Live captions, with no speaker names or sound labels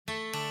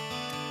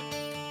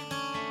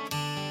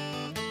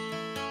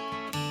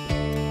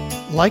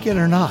Like it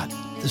or not,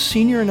 the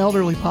senior and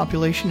elderly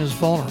population is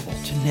vulnerable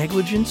to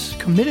negligence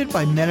committed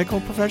by medical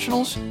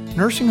professionals,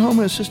 nursing home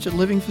and assisted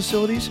living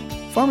facilities,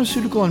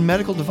 pharmaceutical and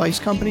medical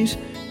device companies,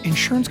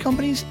 insurance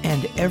companies,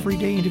 and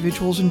everyday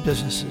individuals and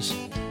businesses.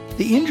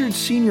 The Injured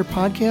Senior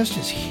Podcast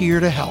is here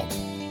to help.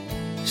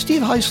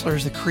 Steve Heisler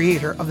is the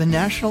creator of the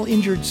National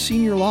Injured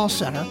Senior Law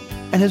Center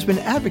and has been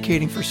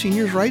advocating for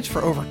seniors' rights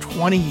for over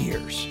 20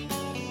 years.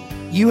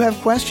 You have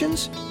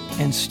questions,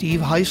 and Steve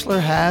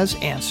Heisler has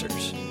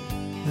answers.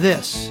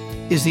 This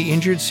is the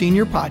Injured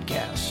Senior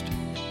Podcast.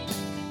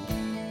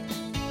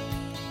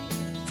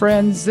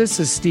 Friends, this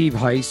is Steve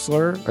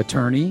Heisler,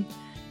 attorney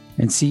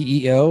and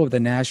CEO of the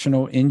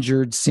National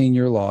Injured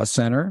Senior Law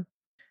Center.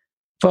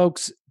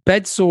 Folks,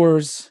 bed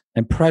sores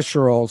and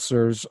pressure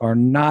ulcers are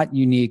not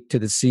unique to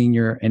the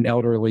senior and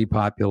elderly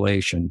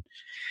population.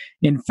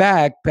 In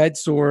fact, bed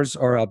sores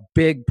are a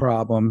big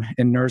problem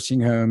in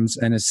nursing homes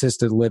and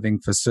assisted living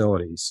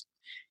facilities.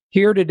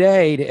 Here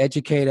today to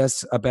educate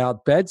us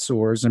about bed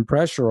sores and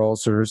pressure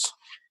ulcers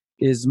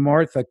is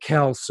Martha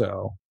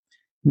Kelso.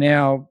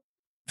 Now,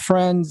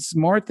 friends,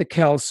 Martha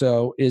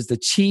Kelso is the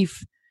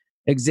Chief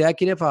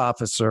Executive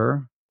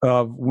Officer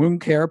of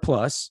Wound Care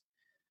Plus,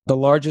 the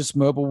largest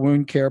mobile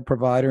wound care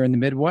provider in the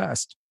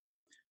Midwest.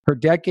 Her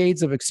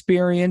decades of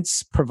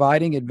experience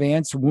providing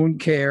advanced wound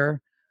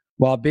care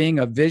while being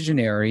a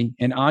visionary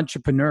and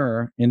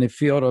entrepreneur in the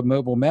field of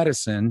mobile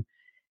medicine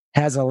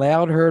has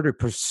allowed her to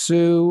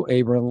pursue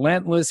a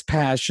relentless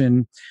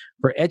passion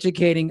for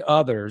educating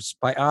others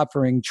by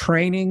offering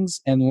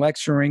trainings and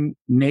lecturing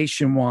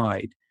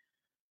nationwide.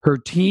 Her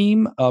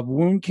team of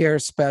wound care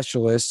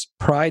specialists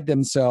pride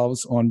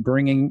themselves on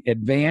bringing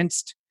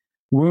advanced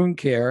wound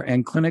care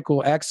and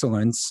clinical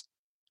excellence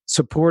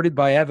supported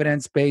by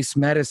evidence-based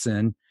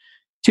medicine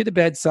to the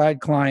bedside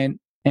client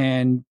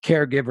and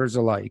caregivers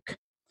alike.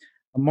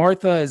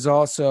 Martha is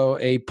also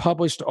a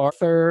published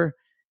author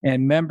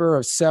and member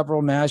of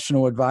several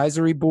national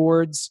advisory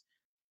boards.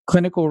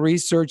 Clinical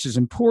research is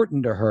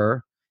important to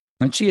her,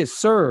 and she has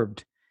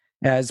served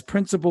as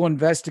principal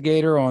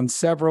investigator on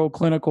several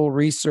clinical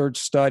research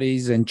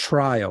studies and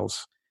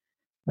trials.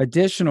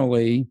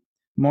 Additionally,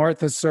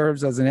 Martha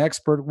serves as an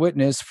expert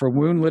witness for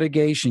wound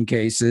litigation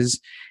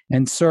cases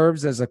and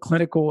serves as a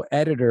clinical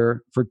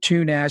editor for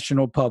 2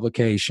 national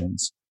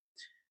publications.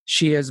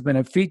 She has been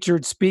a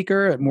featured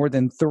speaker at more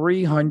than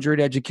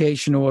 300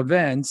 educational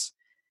events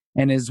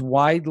and is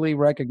widely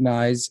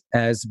recognized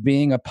as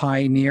being a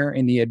pioneer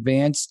in the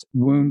advanced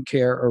wound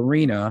care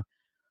arena,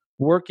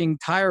 working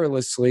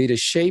tirelessly to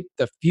shape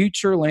the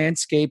future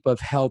landscape of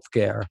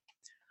healthcare.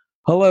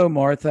 Hello,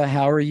 Martha.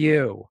 How are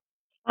you?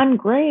 I'm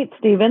great,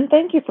 Stephen.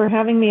 Thank you for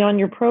having me on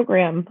your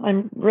program.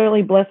 I'm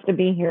really blessed to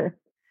be here.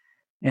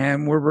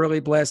 And we're really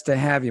blessed to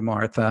have you,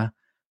 Martha.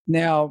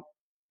 Now,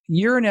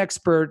 you're an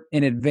expert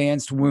in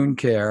advanced wound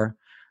care.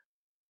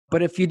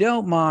 But if you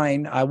don't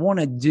mind, I want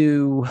to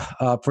do,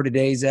 for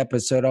today's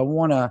episode, I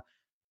want to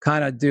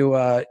kind of do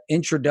an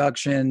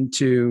introduction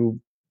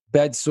to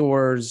bed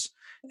sores,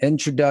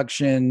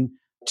 introduction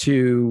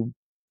to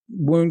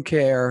wound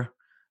care,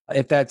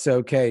 if that's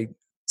okay.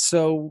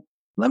 So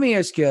let me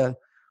ask you,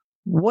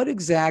 what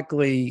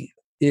exactly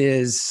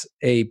is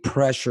a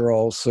pressure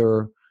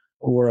ulcer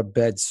or a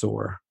bed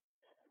sore?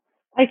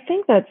 I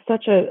think that's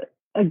such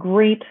a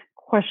great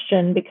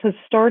question, because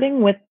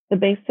starting with the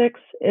basics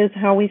is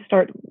how we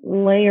start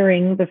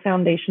layering the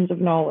foundations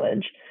of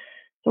knowledge.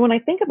 So when I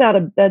think about a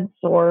bed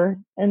sore,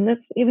 and this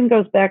even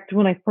goes back to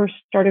when I first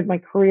started my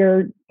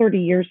career 30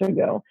 years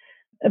ago,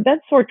 a bed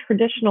sore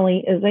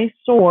traditionally is a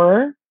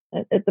sore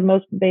at the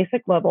most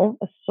basic level,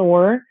 a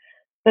sore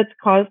that's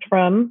caused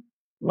from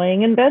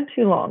laying in bed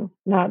too long,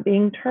 not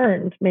being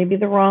turned, maybe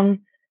the wrong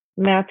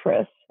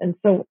mattress. And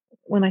so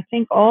when I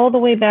think all the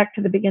way back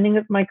to the beginning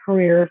of my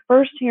career,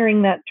 first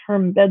hearing that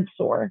term bed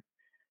sore,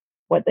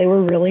 what they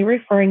were really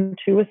referring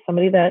to was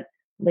somebody that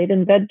laid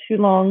in bed too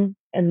long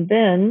and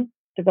then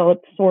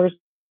developed sores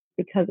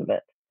because of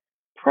it.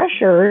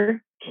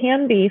 Pressure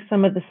can be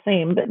some of the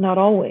same, but not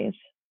always.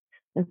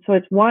 And so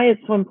it's why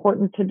it's so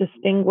important to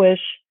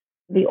distinguish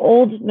the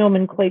old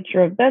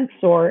nomenclature of bed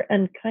sore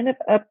and kind of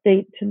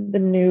update to the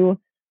new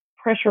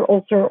pressure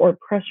ulcer or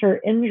pressure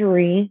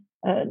injury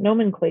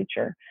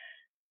nomenclature.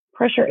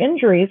 Pressure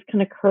injuries can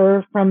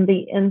occur from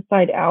the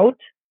inside out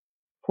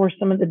for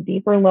some of the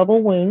deeper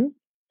level wounds,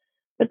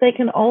 but they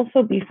can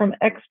also be from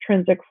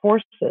extrinsic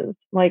forces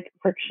like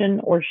friction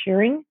or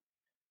shearing,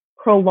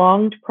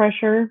 prolonged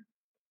pressure,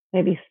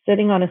 maybe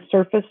sitting on a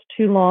surface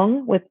too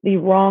long with the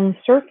wrong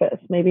surface,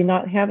 maybe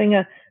not having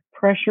a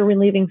pressure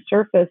relieving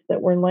surface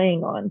that we're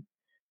laying on.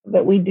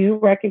 But we do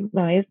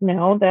recognize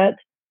now that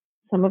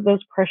some of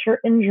those pressure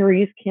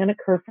injuries can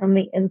occur from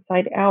the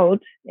inside out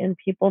in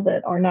people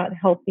that are not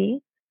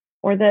healthy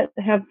or that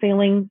have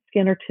failing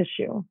skin or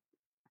tissue.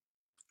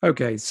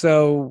 Okay,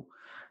 so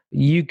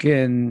you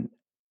can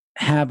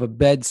have a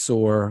bed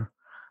sore,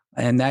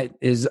 and that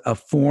is a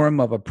form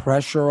of a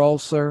pressure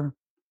ulcer?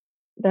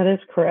 That is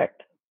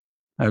correct.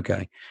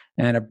 Okay.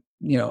 And,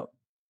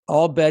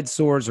 all bed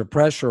sores are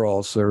pressure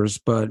ulcers,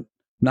 but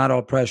not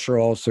all pressure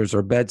ulcers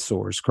are bed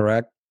sores,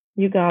 correct?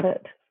 You got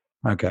it.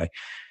 Okay.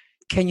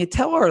 Can you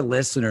tell our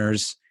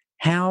listeners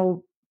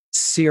how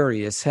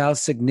serious, how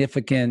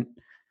significant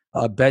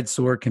a bed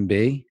sore can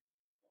be?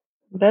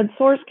 Bed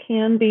sores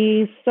can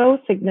be so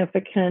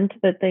significant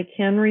that they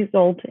can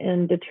result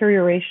in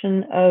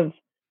deterioration of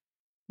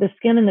the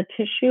skin and the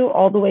tissue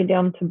all the way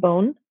down to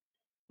bone.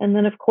 And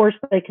then, of course,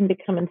 they can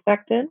become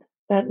infected.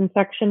 That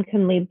infection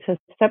can lead to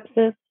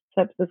sepsis.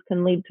 Sepsis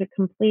can lead to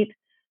complete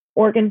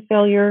organ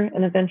failure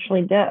and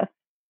eventually death.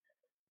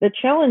 The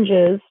challenge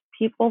is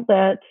people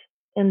that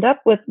end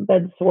up with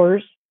bed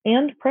sores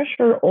and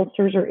pressure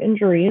ulcers or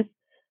injuries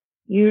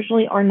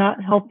usually are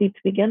not healthy to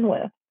begin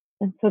with.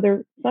 And so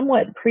they're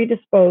somewhat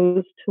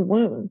predisposed to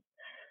wounds.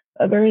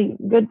 A very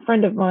good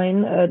friend of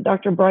mine,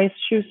 Dr. Bryce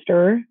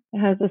Schuster,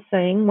 has a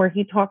saying where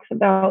he talks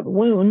about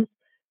wounds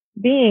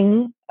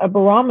being a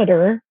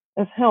barometer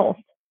of health.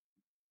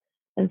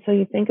 And so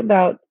you think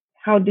about,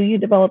 how do you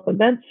develop a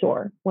bed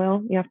sore?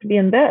 Well, you have to be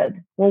in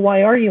bed. Well,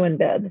 why are you in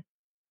bed?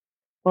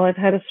 Well, I've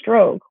had a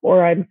stroke,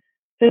 or I'm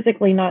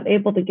physically not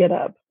able to get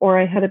up, or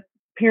I had a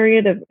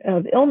period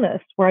of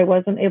illness where I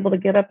wasn't able to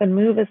get up and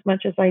move as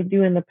much as I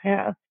do in the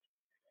past.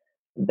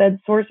 Bed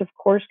sores, of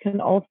course, can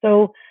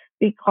also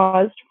be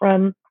caused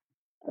from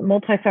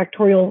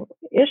multifactorial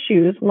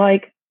issues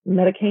like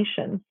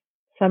medications.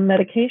 Some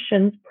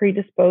medications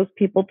predispose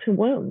people to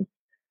wounds.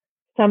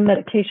 Some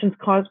medications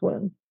cause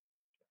wounds.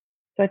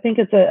 So I think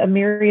it's a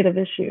myriad of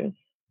issues.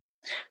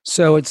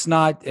 So it's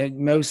not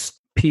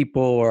most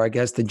people, or I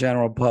guess the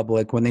general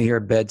public, when they hear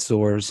bed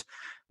sores,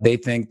 they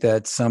think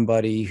that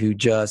somebody who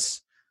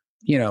just,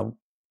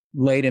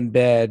 laid in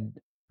bed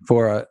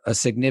for a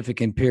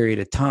significant period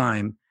of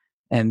time,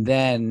 and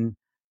then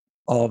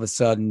all of a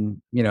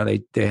sudden,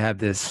 they have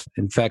this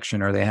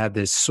infection or they have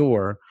this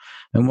sore.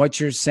 And what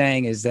you're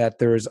saying is that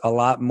there's a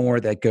lot more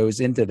that goes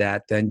into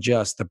that than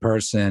just the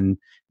person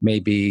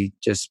maybe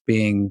just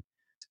being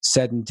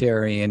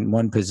sedentary in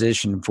one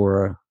position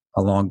for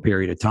a long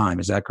period of time.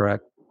 Is that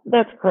correct?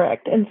 That's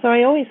correct. And so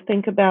I always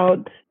think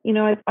about,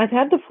 I've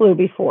had the flu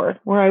before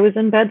where I was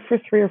in bed for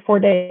 3 or 4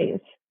 days.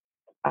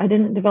 I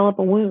didn't develop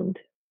a wound.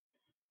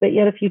 But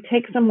yet, if you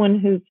take someone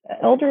who's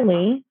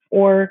elderly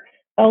or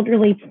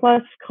elderly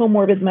plus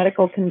comorbid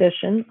medical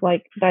conditions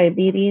like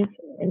diabetes,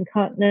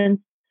 incontinence,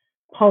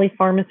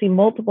 polypharmacy,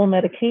 multiple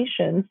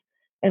medications,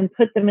 and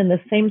put them in the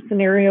same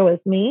scenario as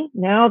me,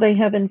 now they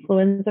have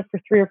influenza for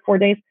 3 or 4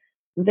 days.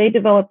 They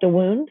developed a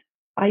wound.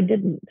 I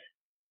didn't.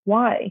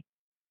 Why?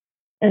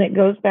 And it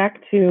goes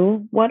back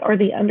to, what are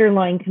the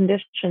underlying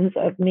conditions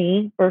of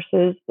me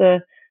versus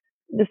the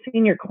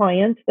senior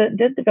client that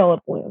did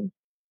develop wounds?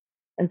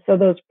 And so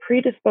those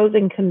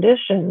predisposing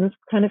conditions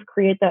kind of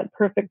create that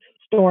perfect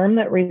storm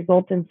that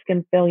results in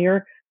skin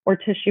failure or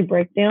tissue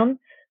breakdown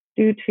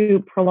due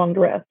to prolonged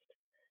rest.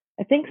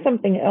 I think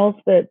something else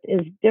that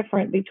is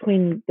different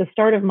between the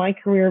start of my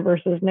career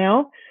versus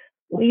now,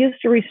 we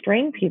used to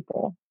restrain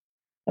people.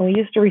 And we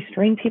used to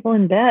restrain people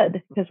in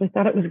bed because we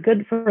thought it was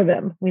good for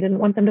them. We didn't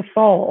want them to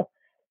fall.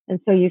 And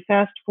so you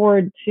fast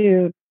forward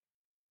to,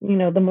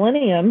 the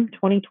millennium,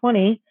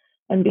 2020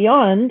 and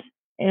beyond,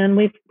 and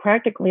we've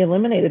practically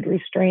eliminated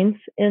restraints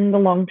in the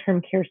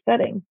long-term care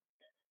setting.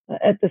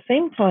 At the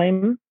same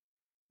time,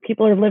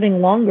 people are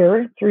living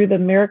longer through the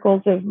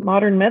miracles of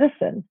modern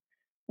medicine.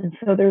 And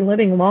so they're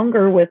living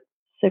longer with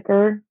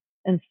sicker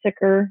and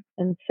sicker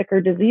and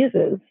sicker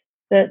diseases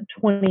that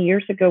 20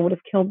 years ago would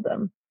have killed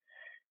them.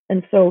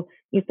 And so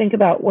you think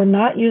about, we're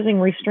not using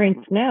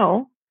restraints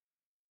now,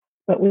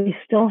 but we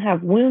still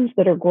have wounds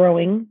that are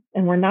growing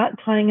and we're not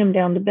tying them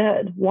down to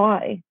bed.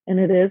 Why? And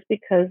it is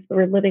because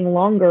we're living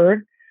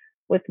longer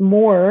with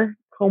more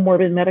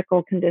comorbid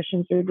medical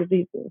conditions or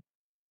diseases.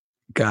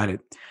 Got it.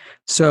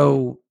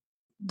 So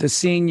the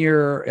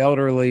senior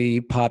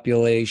elderly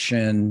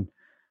population,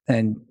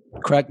 and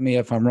correct me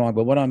if I'm wrong,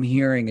 but what I'm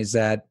hearing is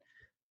that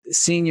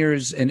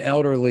seniors and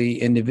elderly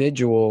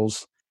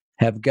individuals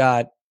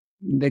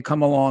they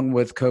come along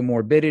with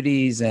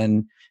comorbidities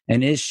and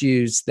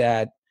issues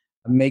that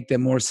make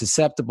them more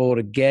susceptible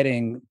to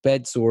getting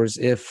bed sores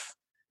if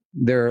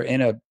they're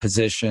in a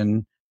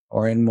position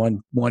or in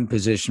one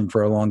position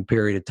for a long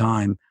period of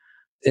time.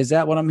 Is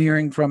that what I'm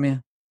hearing from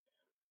you?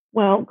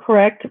 Well,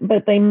 correct,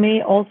 but they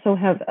may also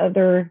have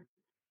other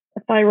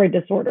thyroid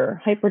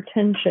disorder,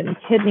 hypertension,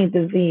 kidney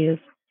disease,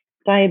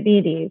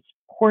 diabetes,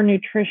 poor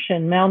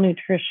nutrition,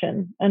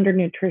 malnutrition,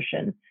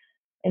 undernutrition,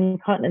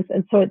 incontinence.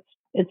 And so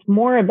it's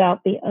more about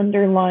the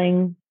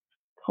underlying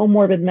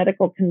comorbid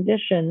medical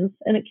conditions.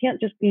 And it's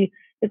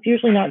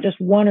usually not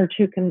just one or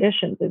two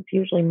conditions. It's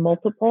usually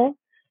multiple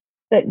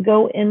that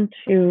go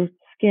into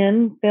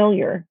skin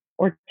failure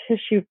or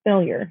tissue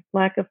failure,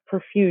 lack of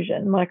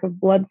perfusion, lack of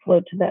blood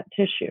flow to that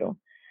tissue.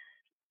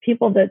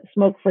 People that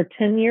smoke for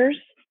 10 years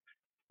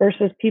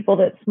versus people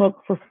that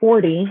smoke for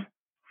 40,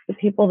 the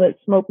people that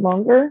smoke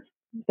longer,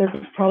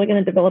 they're probably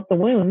going to develop the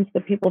wounds.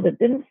 The people that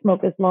didn't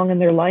smoke as long in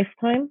their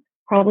lifetime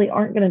probably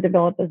aren't going to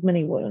develop as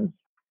many wounds.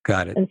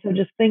 Got it. And so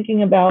just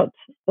thinking about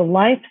the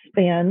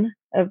lifespan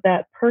of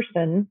that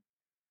person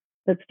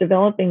that's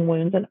developing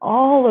wounds, and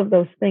all of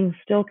those things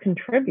still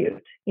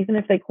contribute. Even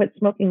if they quit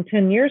smoking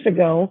 10 years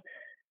ago,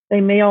 they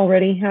may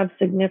already have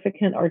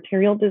significant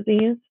arterial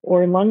disease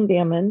or lung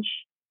damage,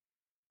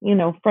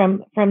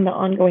 from the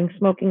ongoing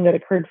smoking that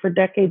occurred for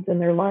decades in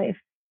their life.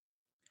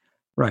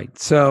 Right.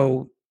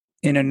 So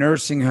in a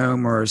nursing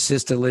home or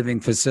assisted living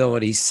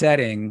facility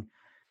setting,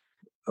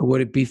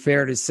 would it be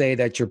fair to say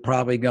that you're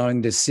probably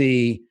going to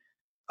see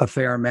a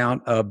fair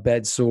amount of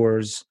bed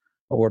sores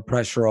or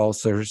pressure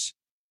ulcers?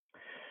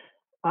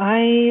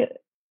 I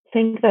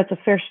think that's a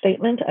fair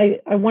statement.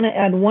 I want to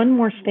add one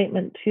more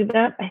statement to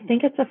that. I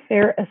think it's a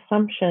fair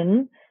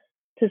assumption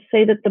to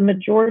say that the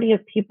majority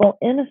of people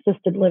in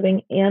assisted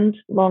living and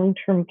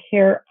long-term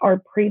care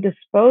are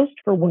predisposed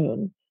for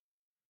wounds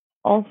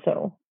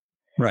also.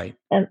 Right.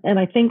 And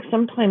I think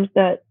sometimes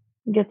that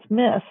gets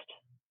missed.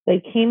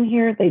 They came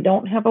here, they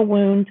don't have a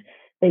wound,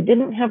 they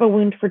didn't have a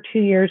wound for 2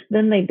 years,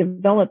 then they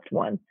developed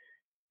one.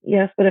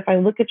 Yes, but if I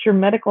look at your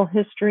medical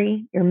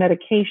history, your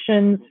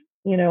medications,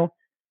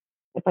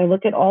 if I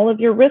look at all of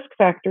your risk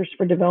factors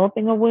for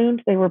developing a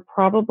wound, they were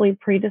probably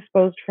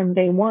predisposed from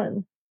day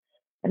one.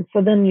 And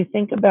so then you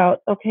think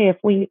about, okay, if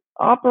we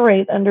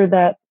operate under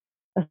that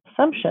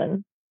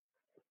assumption,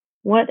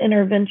 what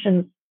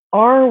interventions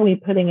are we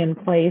putting in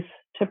place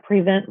to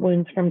prevent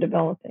wounds from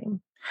developing?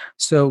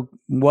 So,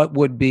 what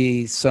would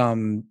be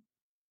some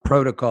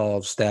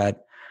protocols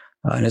that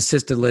an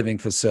assisted living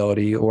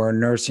facility or a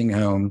nursing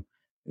home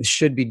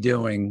should be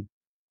doing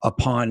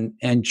upon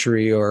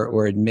entry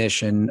or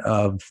admission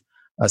of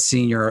a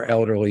senior or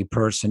elderly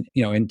person,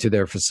 into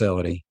their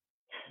facility?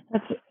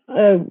 That's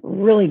a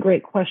really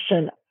great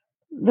question.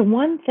 The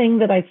one thing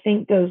that I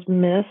think goes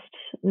missed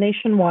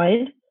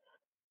nationwide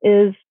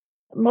is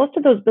most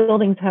of those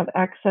buildings have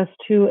access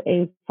to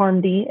a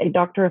PharmD, a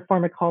doctor of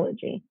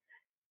pharmacology.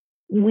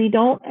 We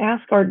don't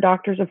ask our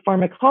doctors of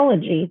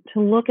pharmacology to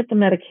look at the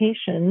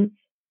medications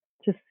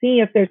to see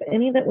if there's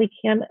any that we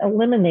can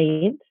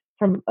eliminate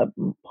from a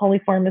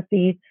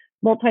polypharmacy,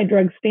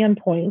 multi-drug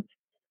standpoint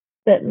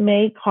that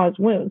may cause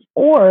wounds.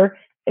 Or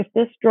if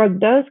this drug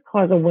does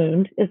cause a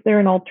wound, is there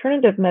an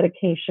alternative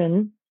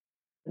medication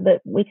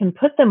that we can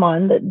put them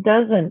on that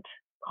doesn't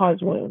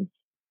cause wounds?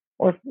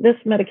 Or if this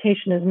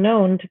medication is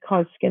known to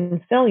cause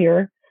skin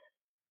failure,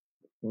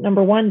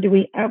 number one, do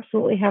we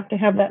absolutely have to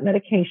have that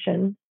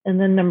medication? And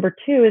then number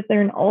two, is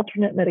there an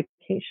alternate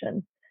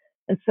medication?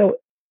 And so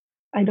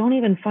I don't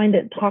even find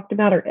it talked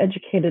about or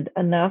educated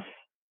enough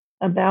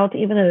about,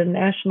 even in a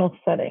national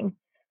setting.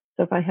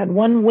 So if I had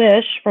one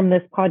wish from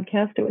this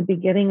podcast, it would be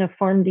getting a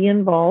PharmD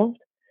involved,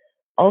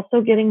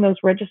 also getting those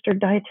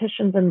registered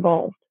dietitians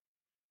involved.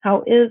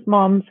 How is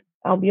mom's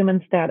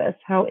albumin status?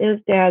 How is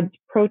dad's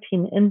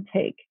protein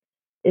intake?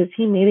 Is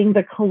he meeting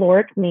the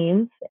caloric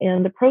needs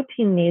and the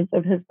protein needs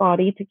of his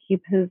body to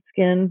keep his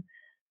skin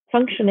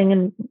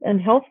functioning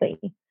and healthy?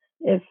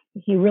 If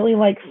he really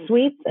likes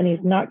sweets and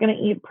he's not going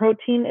to eat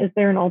protein, is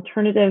there an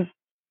alternative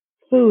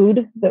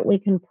food that we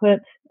can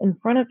put in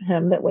front of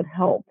him that would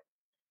help?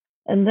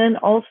 And then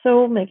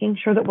also making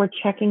sure that we're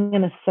checking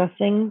and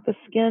assessing the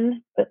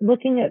skin, but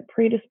looking at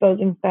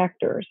predisposing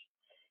factors.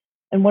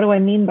 And what do I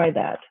mean by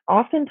that?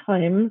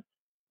 Oftentimes,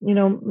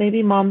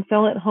 maybe mom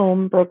fell at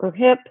home, broke her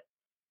hip,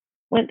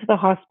 went to the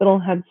hospital,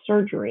 had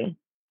surgery.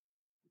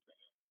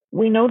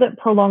 We know that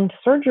prolonged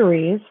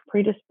surgeries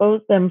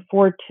predispose them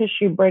for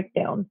tissue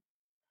breakdown.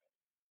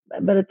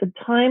 But at the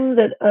time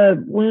that a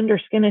wound or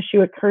skin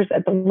issue occurs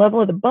at the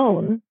level of the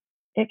bone,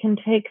 it can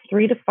take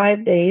 3 to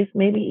 5 days,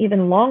 maybe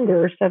even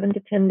longer, 7 to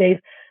 10 days,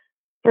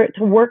 for it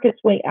to work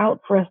its way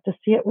out for us to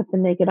see it with the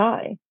naked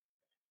eye.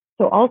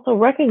 So also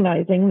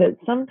recognizing that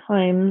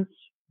sometimes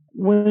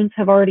wounds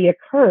have already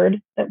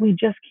occurred that we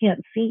just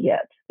can't see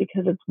yet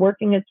because it's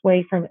working its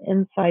way from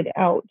inside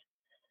out.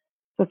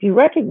 So if you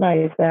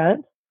recognize that,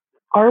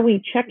 are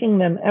we checking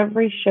them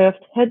every shift,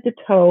 head to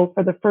toe,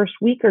 for the first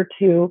week or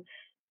two,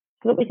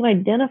 so that we can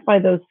identify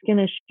those skin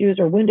issues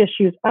or wound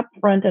issues up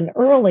front and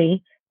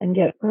early and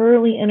get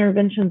early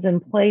interventions in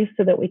place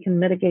so that we can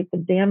mitigate the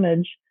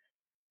damage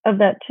of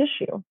that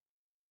tissue?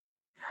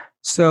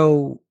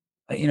 So,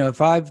 if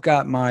I've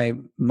got my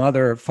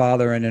mother or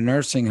father in a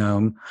nursing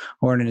home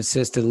or in an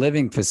assisted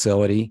living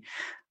facility,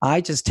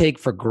 I just take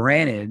for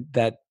granted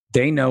that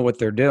they know what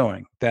they're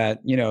doing, that,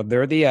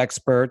 they're the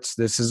experts.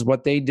 This is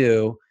what they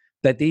do,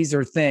 that these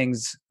are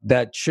things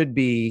that should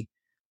be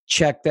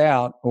checked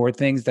out or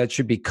things that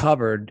should be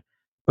covered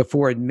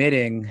before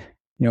admitting,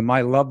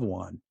 my loved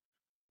one.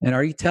 And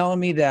are you telling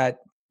me that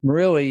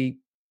really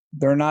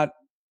they're not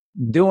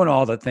doing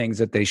all the things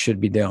that they should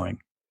be doing?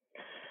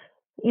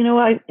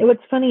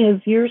 What's funny is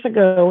years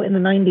ago in the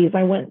 90s,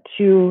 I went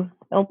to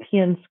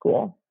LPN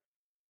school.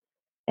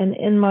 And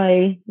in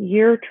my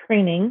year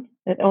training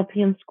at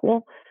LPN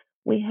school,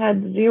 we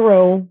had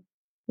zero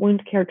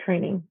wound care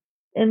training.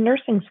 In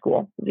nursing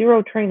school,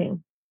 zero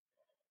training.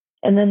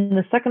 And then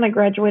the second I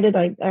graduated,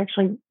 I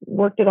actually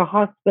worked at a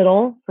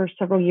hospital for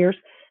several years.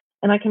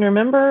 And I can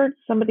remember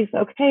somebody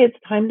said, okay, it's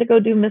time to go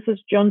do Mrs.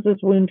 Jones's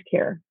wound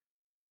care.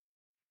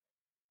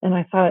 And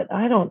I thought,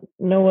 I don't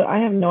know. I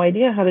have no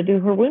idea how to do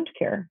her wound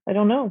care. I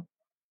don't know.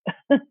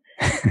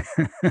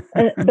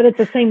 But at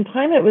the same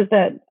time, it was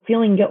that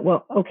feeling,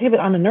 well, okay, but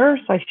I'm a nurse.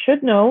 I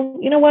should know.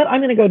 You know what? I'm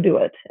going to go do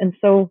it. And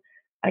so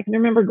I can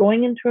remember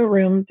going into a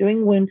room,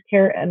 doing wound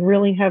care, and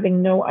really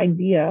having no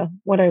idea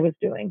what I was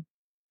doing.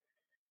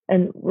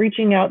 And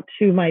reaching out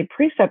to my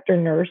preceptor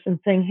nurse and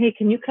saying, hey,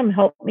 can you come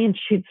help me? And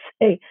she'd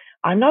say,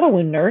 I'm not a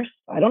wound nurse.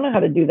 I don't know how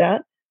to do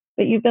that.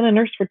 But you've been a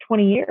nurse for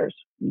 20 years.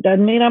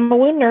 Doesn't mean I'm a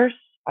wound nurse.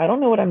 I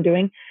don't know what I'm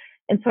doing.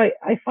 And so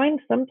I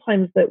find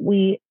sometimes that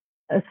we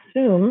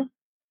assume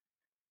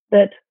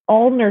that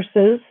all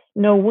nurses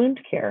know wound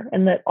care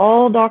and that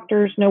all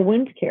doctors know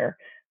wound care.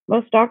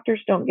 Most doctors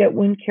don't get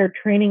wound care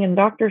training in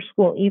doctor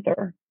school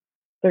either.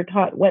 They're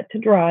taught wet to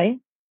dry,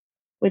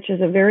 which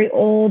is a very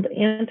old,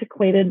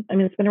 antiquated, I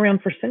mean, it's been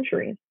around for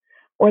centuries.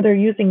 Or they're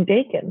using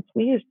Dakins.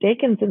 We use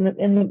Dakins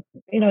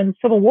in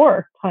Civil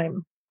War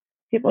time.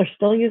 People are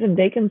still using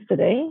Dakins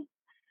today.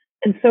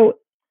 And so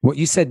What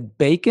you said,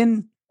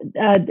 bacon?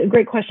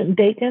 Great question.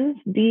 Dakins,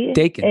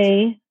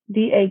 Dakins.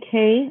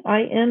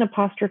 Dakin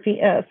apostrophe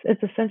S.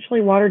 It's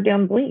essentially watered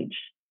down bleach.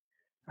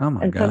 Oh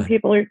my And God. some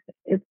people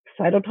it's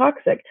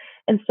cytotoxic.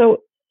 And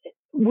so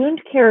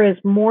wound care is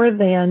more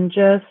than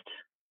just,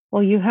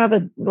 well, you have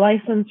a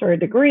license or a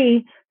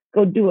degree,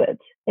 go do it.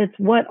 It's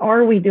what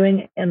are we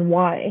doing and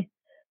why?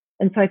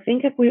 And so I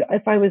think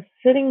if I was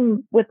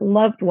sitting with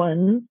loved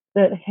ones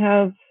that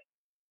have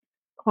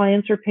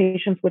clients or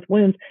patients with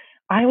wounds,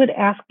 I would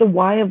ask the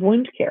why of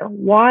wound care.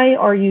 Why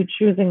are you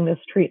choosing this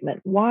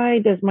treatment? Why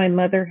does my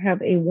mother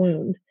have a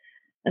wound?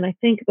 And I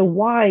think the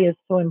why is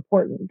so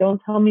important.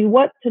 Don't tell me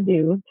what to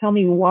do. Tell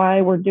me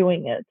why we're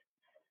doing it.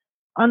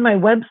 On my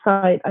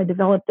website, I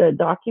developed a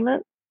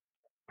document,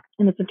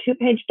 and it's a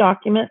 2-page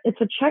document. It's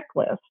a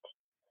checklist.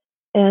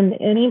 And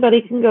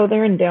anybody can go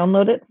there and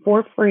download it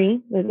for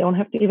free. They don't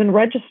have to even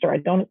register. I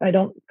don't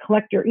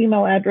collect your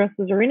email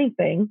addresses or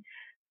anything.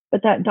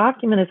 But that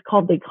document is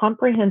called the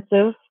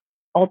Comprehensive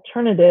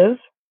Alternative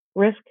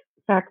Risk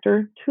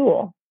Factor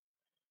Tool.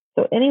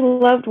 So any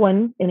loved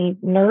one, any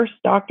nurse,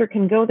 doctor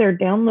can go there,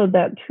 download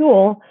that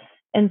tool,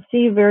 and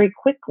see very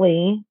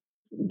quickly,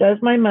 does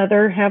my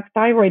mother have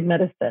thyroid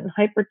medicine,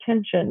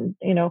 hypertension,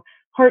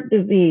 heart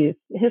disease,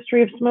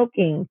 history of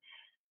smoking,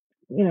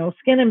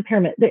 skin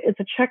impairment? It's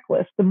a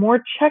checklist. The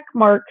more check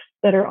marks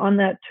that are on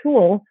that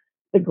tool,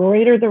 the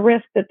greater the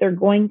risk that they're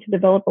going to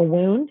develop a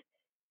wound,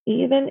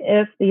 even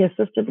if the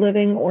assisted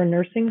living or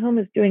nursing home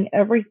is doing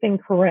everything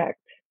correct.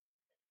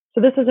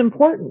 So this is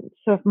important.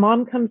 So if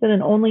mom comes in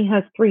and only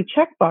has 3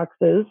 check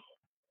boxes,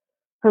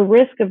 her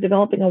risk of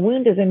developing a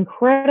wound is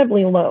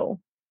incredibly low.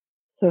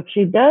 So if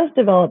she does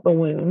develop a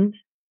wound,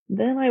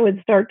 then I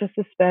would start to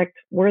suspect,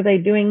 were they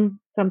doing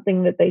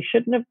something that they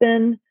shouldn't have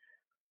been,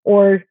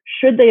 or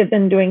should they have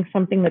been doing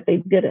something that they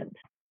didn't?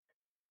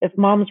 If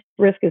mom's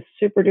risk is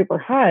super duper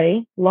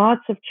high,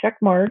 lots of check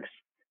marks,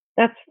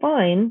 that's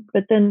fine.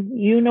 But then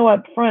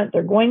up front,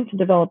 they're going to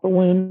develop a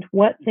wound.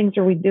 What things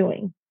are we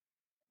doing?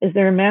 Is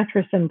there a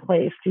mattress in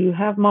place? Do you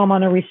have mom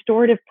on a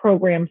restorative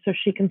program so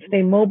she can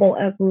stay mobile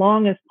as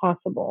long as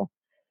possible?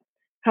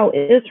 How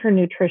is her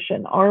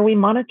nutrition? Are we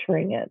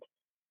monitoring it?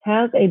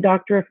 Has a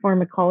doctor of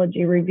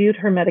pharmacology reviewed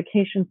her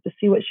medications to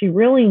see what she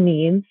really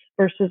needs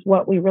versus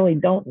what we really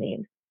don't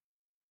need?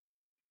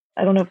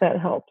 I don't know if that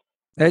helps.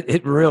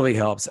 It really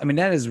helps. I mean,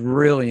 that is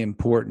really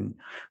important.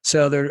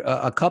 So there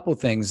are a couple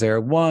things there.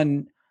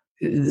 One,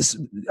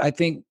 I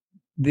think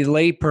the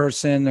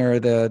layperson or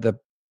the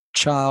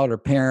child or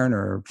parent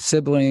or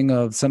sibling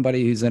of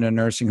somebody who's in a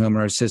nursing home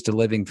or assisted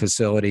living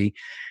facility,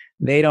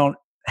 they don't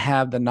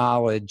have the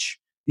knowledge,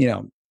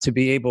 to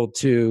be able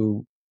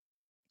to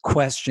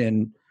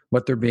question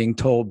what they're being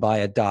told by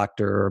a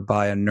doctor or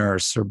by a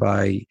nurse or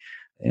by,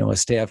 a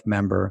staff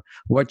member.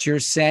 What you're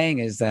saying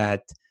is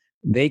that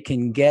they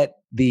can get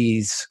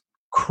these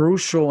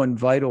crucial and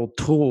vital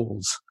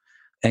tools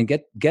and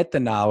get the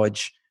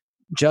knowledge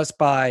just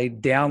by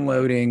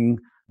downloading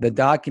the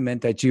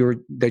document that you're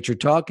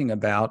talking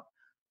about,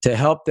 to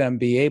help them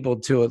be able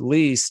to at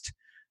least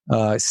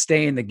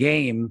stay in the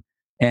game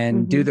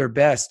and do their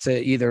best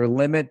to either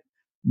limit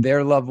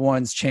their loved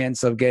one's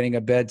chance of getting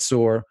a bed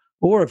sore,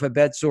 or if a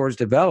bed sore is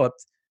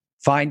developed,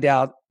 find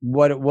out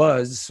what it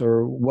was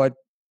or what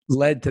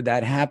led to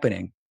that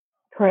happening.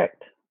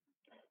 Correct.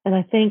 And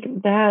I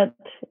think that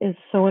is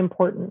so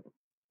important.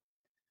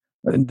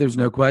 There's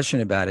no question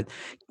about it.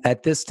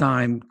 At this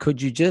time,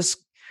 could you just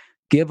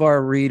give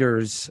our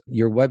readers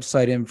your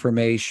website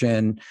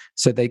information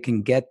so they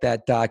can get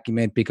that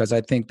document? Because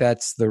I think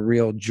that's the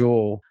real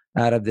jewel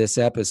out of this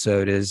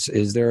episode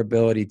is their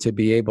ability to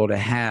be able to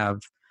have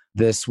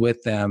this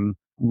with them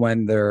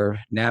when they're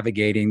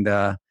navigating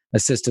the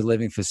assisted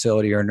living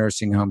facility or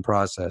nursing home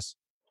process.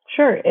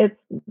 Sure. It's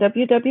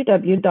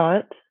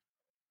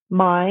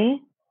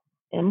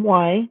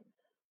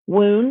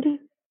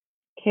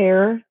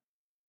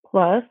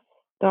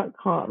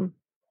www.mywoundcareplus.com.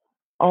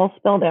 All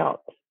spelled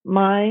out.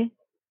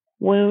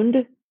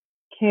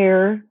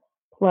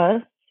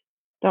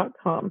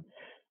 mywoundcareplus.com.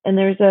 And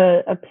there's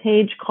a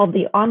page called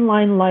the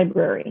online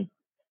library.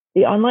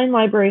 The online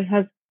library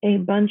has a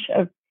bunch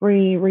of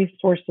free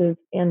resources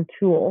and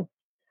tools.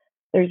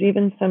 There's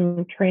even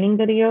some training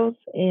videos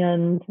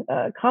and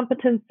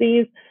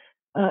competencies.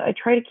 I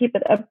try to keep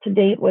it up to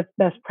date with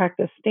best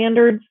practice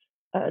standards.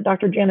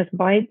 Dr. Janice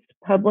Bites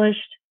published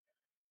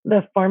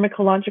the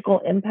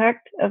pharmacological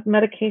impact of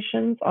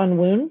medications on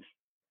wounds,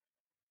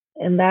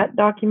 and that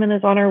document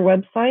is on our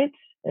website.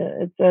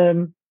 It's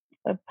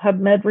a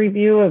PubMed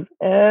review of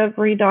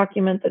every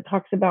document that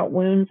talks about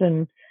wounds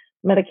and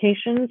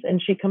medications,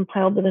 and she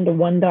compiled it into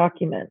one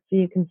document. So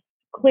you can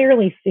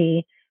clearly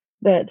see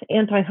that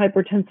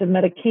antihypertensive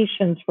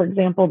medications, for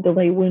example,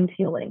 delay wound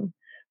healing,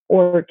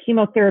 or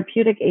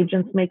chemotherapeutic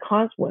agents may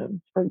cause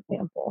wounds, for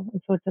example.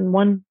 And so it's in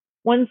one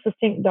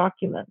succinct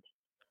document.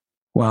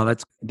 Wow,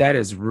 that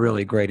is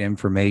really great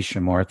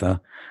information, Martha.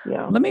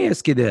 Yeah. Let me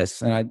ask you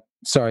this, and I'm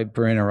sorry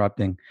for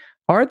interrupting.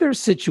 Are there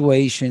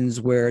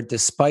situations where,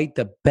 despite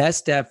the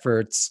best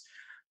efforts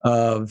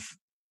of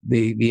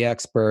the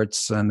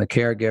experts and the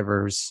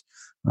caregivers,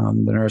 the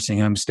nursing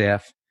home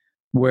staff,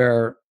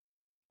 where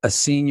a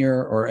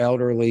senior or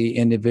elderly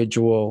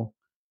individual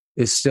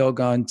is still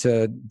going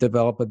to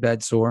develop a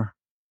bed sore?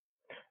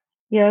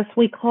 Yes,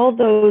 we call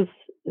those.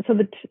 So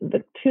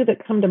the two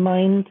that come to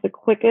mind the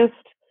quickest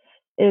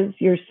is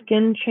your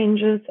skin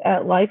changes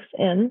at life's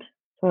end.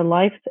 So a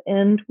life's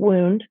end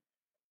wound,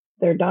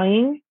 they're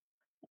dying.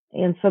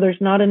 And so there's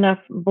not enough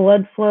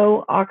blood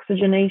flow,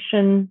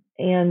 oxygenation,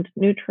 and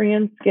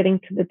nutrients getting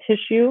to the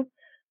tissue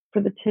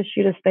for the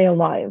tissue to stay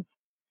alive.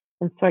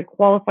 And so I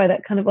qualify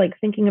that kind of like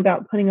thinking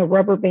about putting a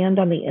rubber band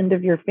on the end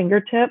of your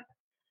fingertip,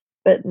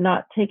 but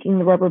not taking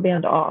the rubber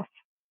band off.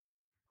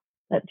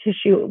 That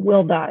tissue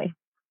will die.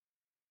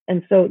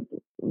 And so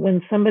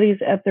when somebody's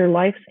at their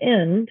life's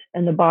end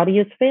and the body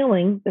is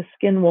failing, the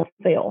skin will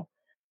fail.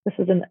 This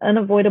is an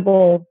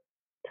unavoidable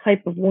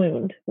type of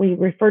wound. We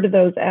refer to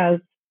those as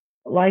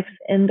life's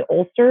end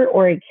ulcer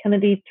or a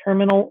Kennedy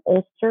terminal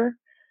ulcer.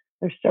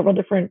 There's several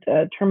different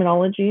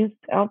terminologies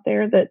out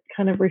there that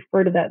kind of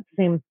refer to that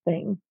same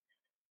thing.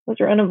 Those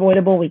are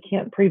unavoidable. We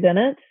can't prevent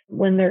it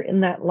when they're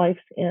in that life's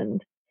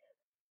end.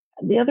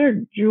 The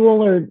other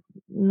jewel or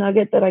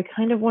nugget that I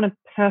kind of want to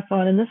pass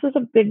on, and this is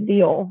a big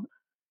deal.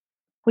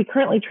 We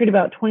currently treat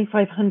about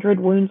 2,500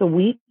 wounds a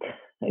week,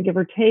 give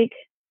or take.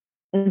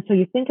 And so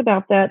you think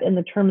about that in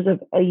the terms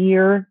of a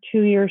year,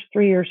 2 years,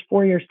 3 years,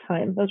 4 years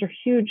time. Those are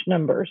huge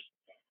numbers.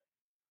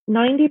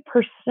 90%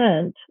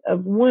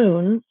 of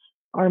wounds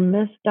are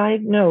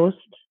misdiagnosed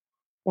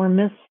or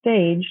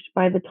misstaged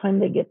by the time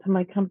they get to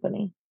my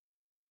company.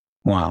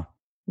 Wow.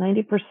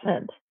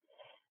 90%.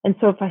 And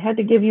so if I had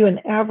to give you an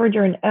average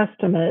or an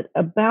estimate,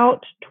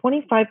 about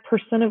 25%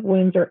 of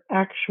wounds are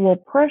actual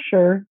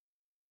pressure.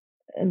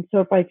 And so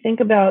if I think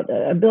about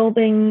a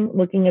building,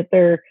 looking at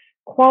their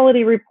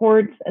quality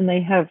reports, and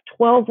they have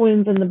 12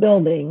 wounds in the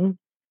building,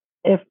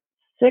 if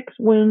 6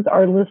 wounds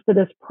are listed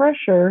as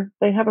pressure,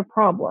 they have a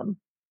problem.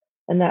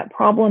 And that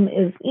problem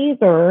is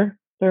either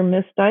they're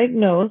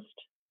misdiagnosed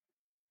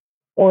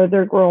or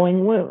they're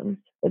growing wounds.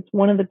 It's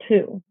one of the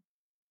two.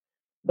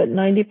 But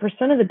 90%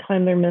 of the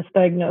time they're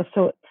misdiagnosed.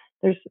 So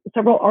there's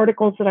several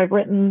articles that I've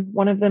written.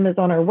 One of them is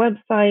on our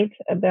website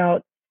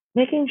about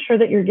making sure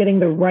that you're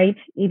getting the right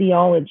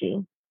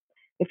etiology.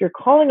 If you're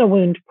calling a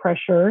wound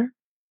pressure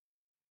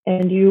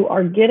and you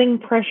are getting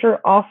pressure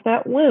off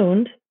that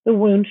wound, the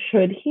wound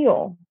should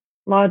heal.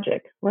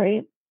 Logic,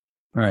 right?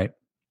 Right.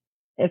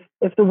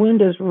 If the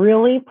wound is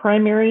really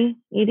primary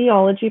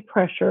etiology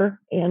pressure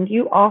and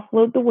you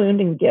offload the wound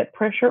and get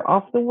pressure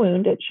off the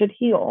wound, it should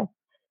heal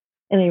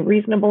in a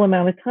reasonable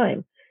amount of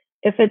time.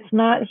 If it's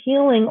not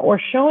healing or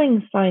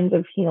showing signs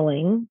of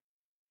healing,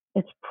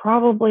 it's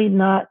probably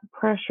not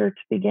pressure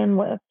to begin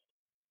with.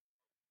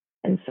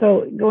 And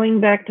so going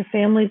back to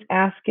families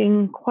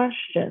asking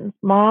questions,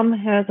 mom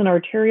has an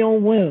arterial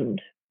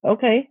wound.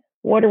 Okay,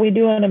 what are we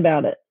doing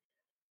about it?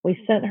 We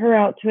sent her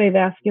out to a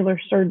vascular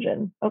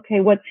surgeon.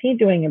 Okay, what's he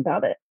doing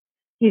about it?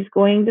 He's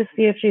going to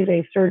see if she's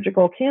a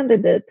surgical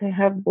candidate to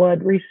have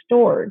blood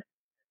restored,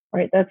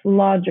 right? That's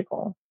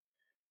logical.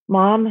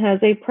 Mom has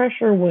a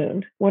pressure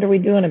wound. What are we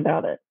doing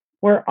about it?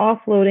 We're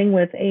offloading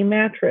with a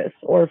mattress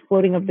or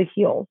floating of the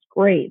heels.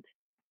 Great.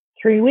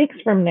 3 weeks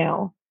from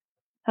now,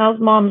 how's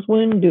mom's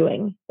wound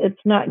doing?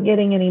 It's not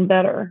getting any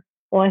better.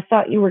 Well, I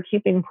thought you were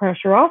keeping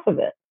pressure off of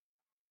it.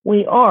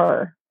 We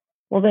are.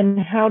 Well, then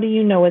how do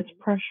you know it's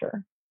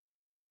pressure?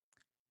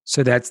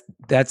 So that's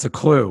a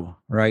clue,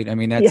 right? I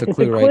mean, that's a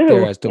clue right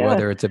there as to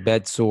whether it's a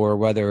bed sore,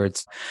 whether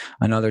it's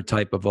another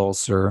type of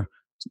ulcer,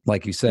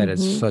 like you said,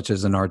 it's such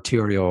as an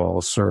arterial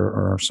ulcer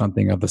or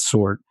something of the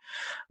sort.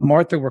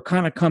 Martha, we're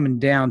kind of coming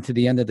down to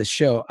the end of the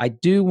show. I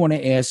do want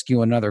to ask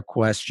you another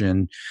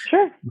question.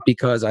 Sure.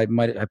 Because I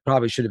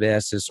probably should have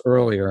asked this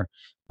earlier,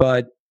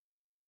 but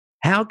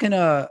how can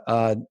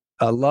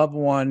a loved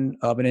one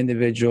of an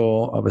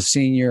individual, of a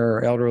senior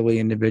or elderly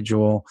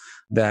individual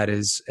that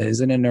is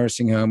in a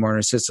nursing home or an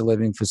assisted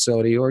living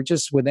facility, or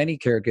just with any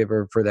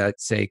caregiver for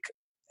that sake,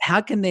 how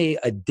can they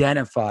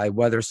identify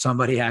whether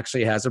somebody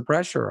actually has a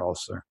pressure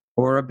ulcer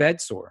or a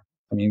bed sore?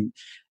 I mean,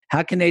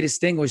 how can they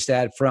distinguish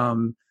that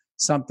from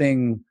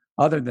something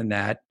other than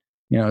that,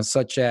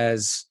 such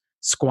as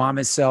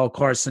squamous cell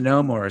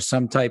carcinoma or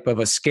some type of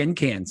a skin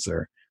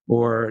cancer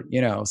or,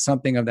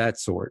 something of that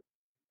sort?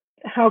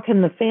 How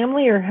can the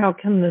family or how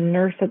can the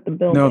nurse at the No, the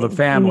building? You mean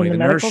family. the The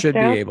nurse medical should be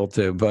staff? able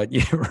to, but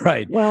you're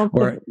right. Well,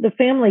 Or the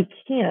family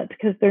can't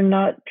because they're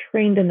not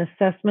trained in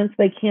assessments.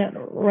 They can't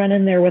run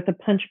in there with a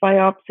punch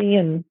biopsy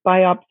and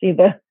biopsy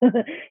the,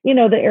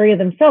 the area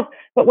themselves.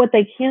 But what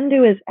they can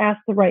do is ask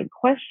the right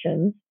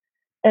questions,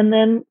 and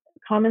then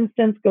common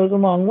sense goes a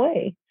long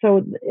way.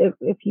 So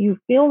if you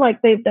feel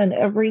like they've done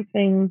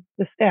everything,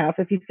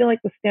 if you feel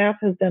like the staff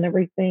has done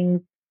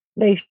everything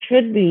they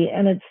should be,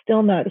 and it's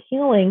still not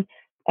healing,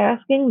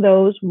 asking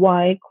those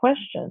why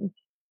questions.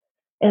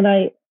 And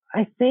I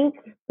think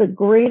the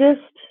greatest,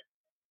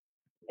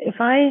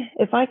 if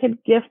I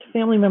could gift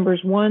family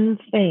members one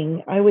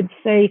thing, I would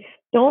say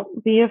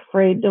don't be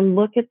afraid to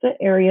look at the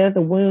area,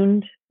 the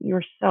wound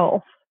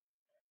yourself,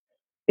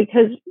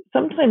 because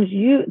sometimes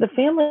the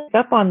family pick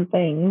up on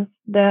things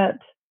that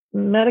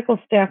medical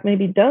staff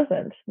maybe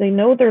doesn't. They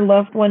know their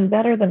loved one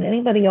better than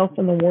anybody else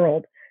in the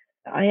world.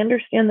 I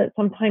understand that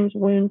sometimes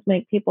wounds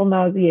make people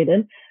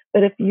nauseated,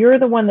 but if you're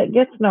the one that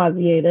gets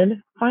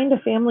nauseated, find a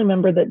family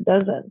member that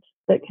doesn't,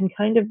 that can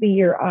kind of be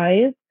your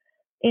eyes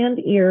and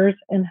ears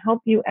and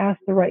help you ask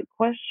the right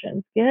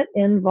questions. Get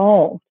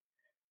involved.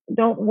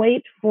 Don't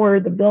wait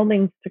for the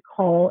buildings to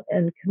call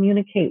and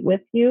communicate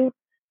with you.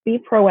 Be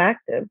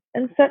proactive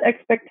and set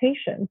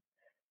expectations.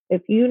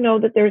 If you know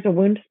that there's a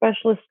wound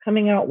specialist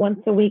coming out once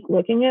a week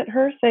looking at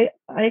her, say,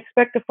 I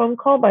expect a phone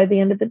call by the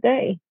end of the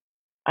day.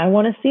 I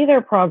want to see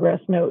their progress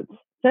notes.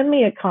 Send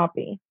me a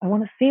copy. I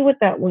want to see what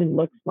that wound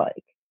looks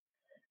like.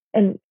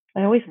 And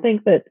I always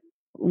think that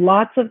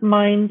lots of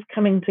minds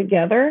coming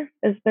together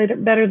is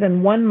better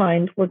than one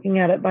mind looking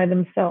at it by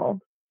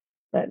themselves.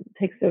 That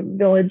takes a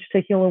village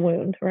to heal a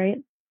wound, right?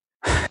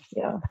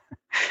 Yeah.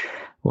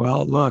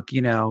 well, look,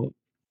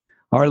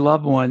 our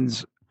loved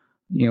ones,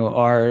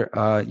 are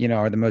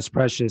the most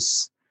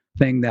precious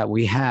thing that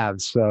we have.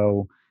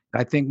 So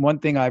I think one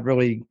thing I've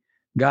really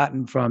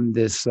gotten from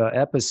this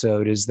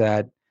episode is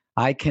that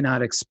I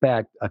cannot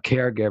expect a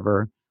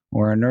caregiver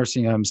or a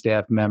nursing home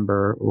staff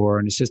member or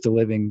an assisted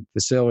living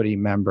facility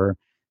member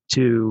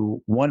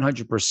to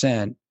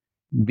 100%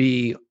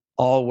 be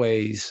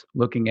always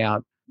looking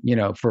out,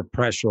 for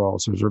pressure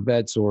ulcers or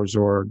bed sores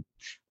or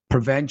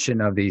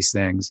prevention of these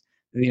things.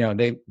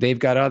 They've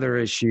got other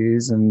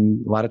issues,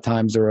 and a lot of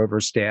times they're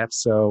overstaffed.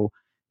 So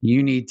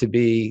you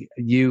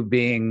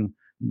being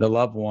the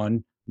loved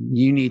one,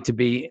 you need to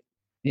be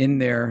in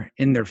their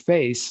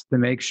face to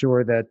make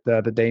sure that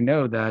they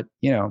know that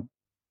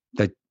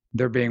that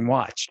they're being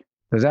watched.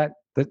 Does that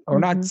or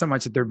not so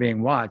much that they're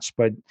being watched,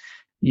 but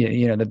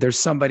that there's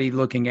somebody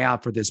looking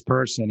out for this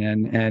person,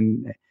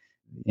 and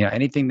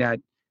anything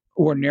that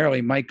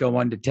ordinarily might go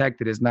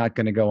undetected is not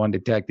going to go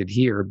undetected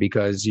here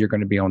because you're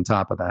going to be on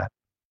top of that.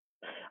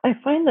 I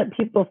find that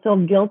people feel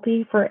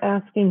guilty for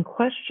asking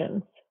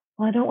questions.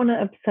 Well, I don't want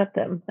to upset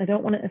them. I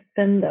don't want to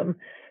offend them.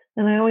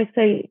 And I always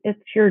say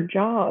it's your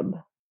job.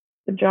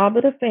 The job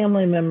of a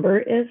family member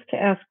is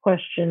to ask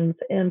questions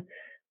and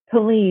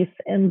police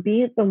and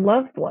be the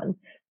loved one.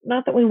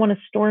 Not that we want to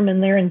storm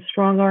in there and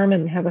strong arm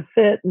and have a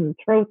fit and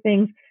throw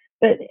things,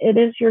 but it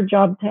is your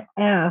job to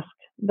ask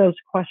those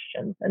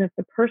questions. And if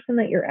the person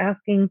that you're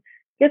asking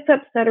gets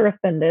upset or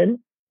offended,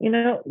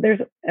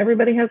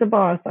 everybody has a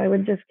boss. I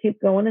would just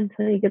keep going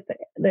until you get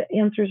the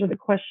answers or the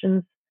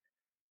questions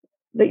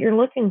that you're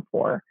looking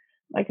for.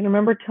 I can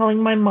remember telling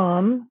my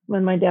mom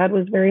when my dad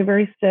was very,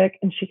 very sick,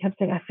 and she kept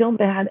saying, I feel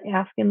bad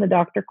asking the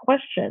doctor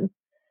questions.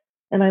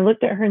 And I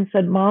looked at her and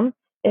said, Mom,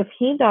 if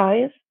he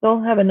dies,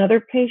 they'll have another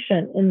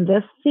patient in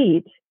this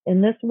seat,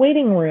 in this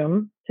waiting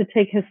room to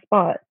take his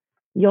spot.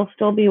 You'll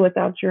still be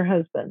without your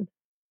husband.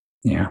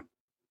 Yeah.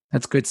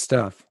 That's good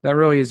stuff. That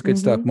really is good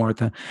stuff,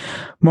 Martha.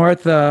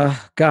 Martha,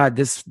 God,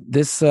 this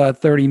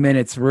 30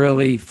 minutes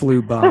really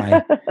flew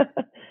by.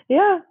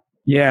 Yeah.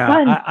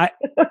 Yeah.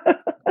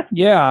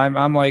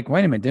 I'm like,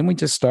 wait a minute, didn't we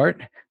just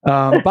start?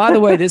 By the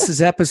way, this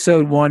is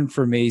episode 1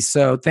 for me.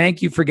 So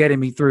thank you for getting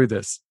me through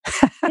this.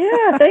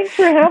 Yeah. Thanks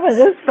for having it.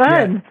 It was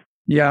fun.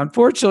 Yeah.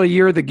 Unfortunately,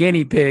 you're the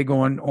guinea pig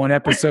on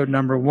episode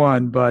number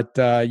 1, but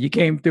you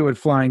came through with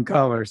flying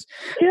colors.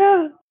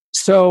 Yeah.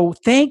 So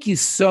thank you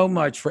so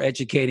much for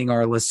educating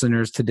our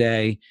listeners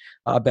today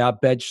about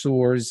bed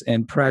sores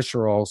and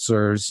pressure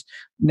ulcers.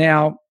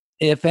 Now,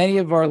 if any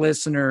of our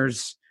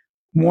listeners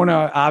want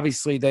to,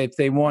 obviously, if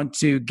they want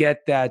to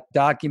get that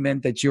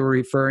document that you're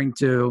referring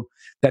to,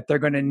 that they're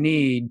going to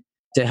need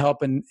to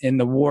help in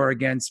the war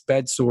against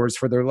bed sores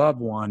for their loved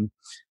one,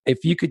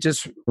 if you could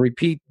just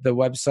repeat the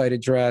website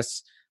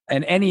address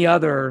and any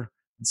other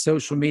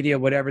social media,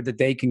 whatever that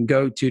they can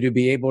go to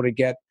be able to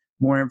get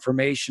more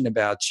information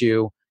about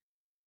you.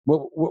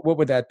 What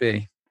would that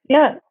be?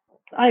 Yeah,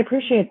 I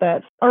appreciate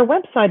that. Our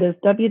website is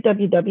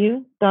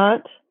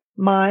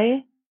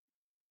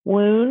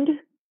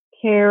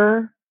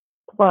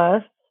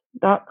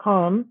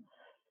www.mywoundcareplus.com.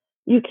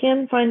 You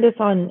can find us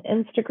on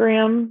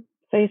Instagram,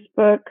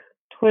 Facebook,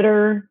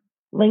 Twitter,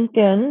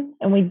 LinkedIn,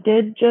 and we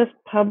did just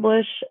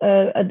publish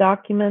a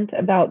document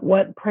about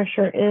what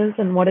pressure is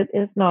and what it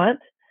is not.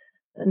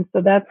 And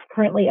so that's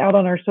currently out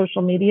on our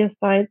social media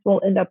sites. We'll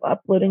end up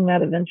uploading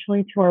that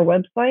eventually to our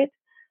website.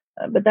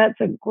 But that's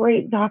a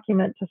great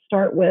document to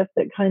start with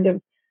that kind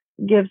of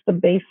gives the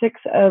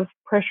basics of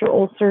pressure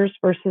ulcers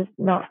versus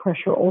not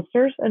pressure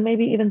ulcers, and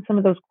maybe even some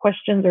of those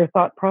questions or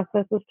thought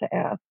processes to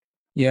ask.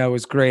 Yeah, it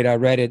was great. I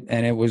read it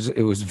and it was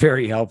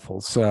very helpful.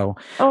 So,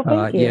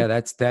 thank you. Yeah,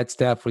 that's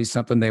definitely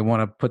something they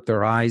want to put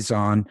their eyes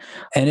on.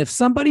 And if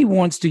somebody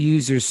wants to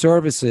use your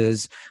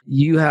services,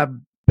 you have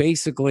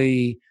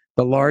basically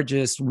the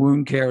largest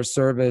wound care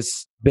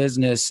service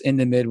business in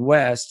the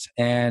Midwest.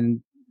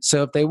 And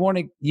so if they want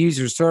to use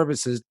your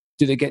services,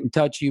 do they get in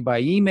touch with you by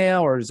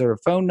email, or is there a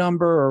phone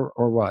number,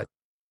 or what?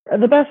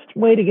 The best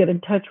way to get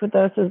in touch with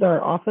us is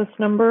our office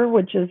number,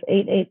 which is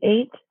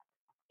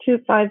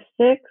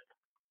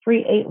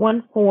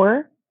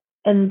 888-256-3814.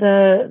 And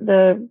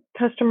the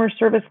customer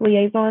service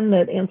liaison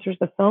that answers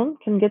the phone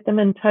can get them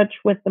in touch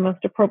with the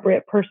most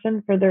appropriate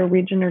person for their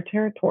region or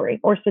territory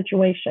or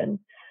situation.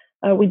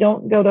 We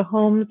don't go to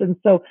homes, and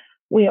so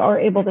we are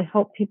able to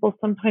help people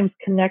sometimes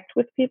connect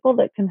with people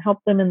that can help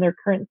them in their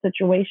current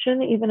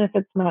situation, even if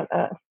it's not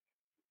us.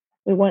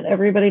 We want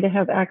everybody to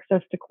have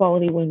access to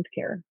quality wound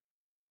care.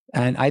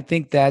 And I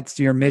think that's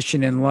your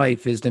mission in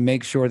life, is to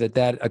make sure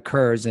that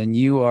occurs. And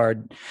you're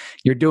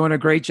doing a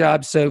great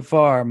job so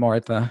far,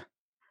 Martha.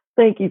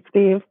 Thank you,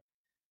 Steve.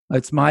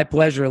 It's my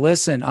pleasure.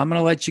 Listen, I'm going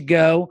to let you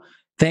go.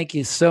 Thank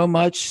you so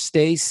much.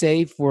 Stay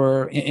safe.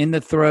 We're in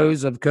the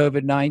throes of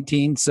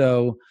COVID-19,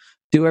 so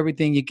do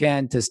everything you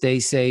can to stay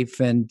safe.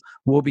 And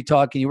we'll be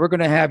talking to you. We're going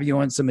to have you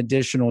on some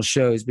additional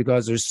shows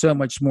because there's so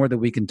much more that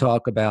we can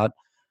talk about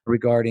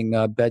regarding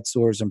bed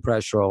sores and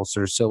pressure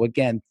ulcers. So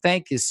again,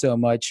 thank you so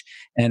much,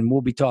 and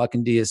we'll be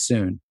talking to you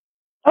soon.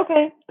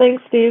 Okay.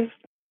 Thanks, Steve.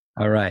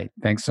 All right.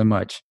 Thanks so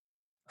much.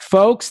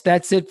 Folks,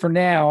 that's it for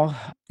now.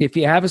 If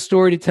you have a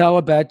story to tell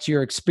about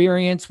your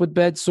experience with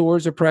bed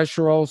sores or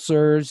pressure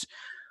ulcers,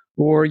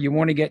 or you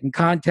want to get in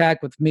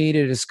contact with me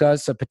to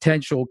discuss a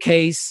potential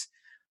case,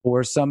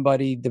 or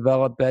somebody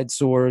developed bed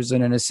sores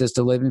in an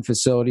assisted living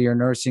facility or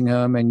nursing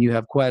home and you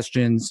have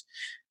questions,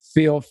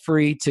 feel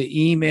free to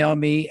email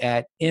me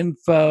at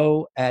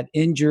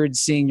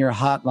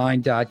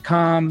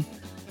info@injuredseniorhotline.com.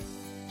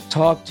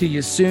 Talk to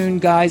you soon,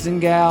 guys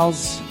and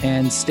gals,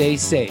 and stay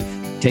safe.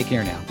 Take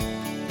care now.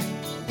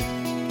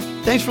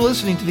 Thanks for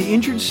listening to the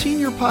Injured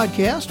Senior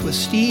Podcast with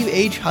Steve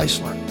H.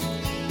 Heisler.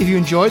 If you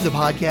enjoyed the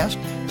podcast,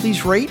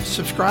 please rate,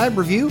 subscribe,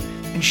 review,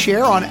 and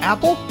share on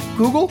Apple,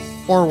 Google,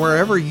 or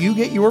wherever you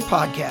get your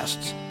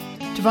podcasts.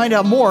 To find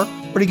out more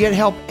or to get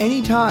help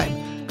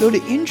anytime, go to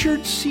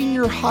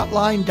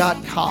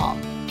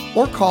injuredseniorhotline.com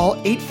or call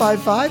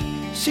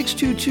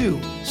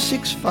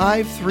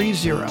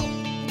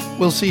 855-622-6530.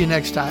 We'll see you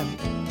next time.